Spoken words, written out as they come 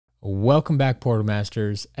Welcome back, Portal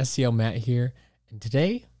Masters. SCL Matt here, and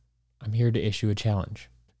today I'm here to issue a challenge.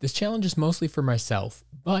 This challenge is mostly for myself,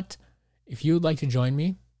 but if you would like to join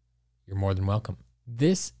me, you're more than welcome.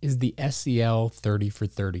 This is the SCL 30 for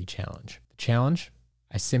 30 challenge. The challenge,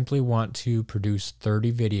 I simply want to produce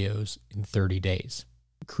 30 videos in 30 days.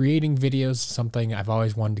 Creating videos is something I've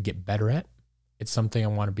always wanted to get better at. It's something I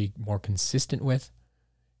want to be more consistent with,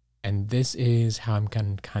 and this is how I'm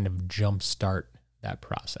going to kind of jumpstart that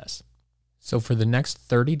process. So for the next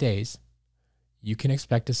 30 days, you can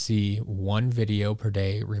expect to see one video per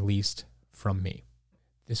day released from me.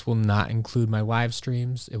 This will not include my live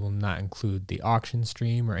streams. It will not include the auction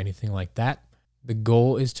stream or anything like that. The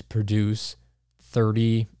goal is to produce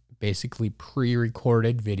 30 basically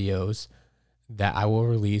pre-recorded videos that I will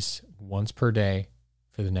release once per day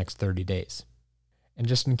for the next 30 days. And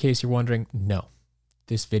just in case you're wondering, no,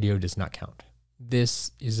 this video does not count.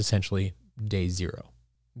 This is essentially day 0.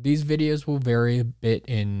 These videos will vary a bit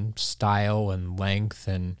in style and length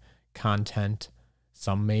and content.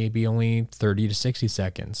 Some may be only 30 to 60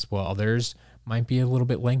 seconds, while others might be a little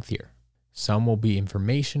bit lengthier. Some will be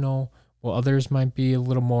informational, while others might be a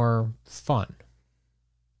little more fun.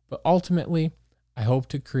 But ultimately, I hope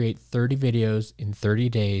to create 30 videos in 30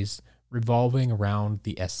 days revolving around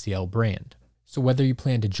the SCL brand. So whether you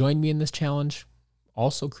plan to join me in this challenge,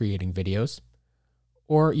 also creating videos,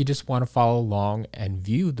 or you just want to follow along and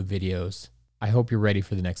view the videos, I hope you're ready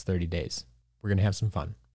for the next 30 days. We're going to have some fun.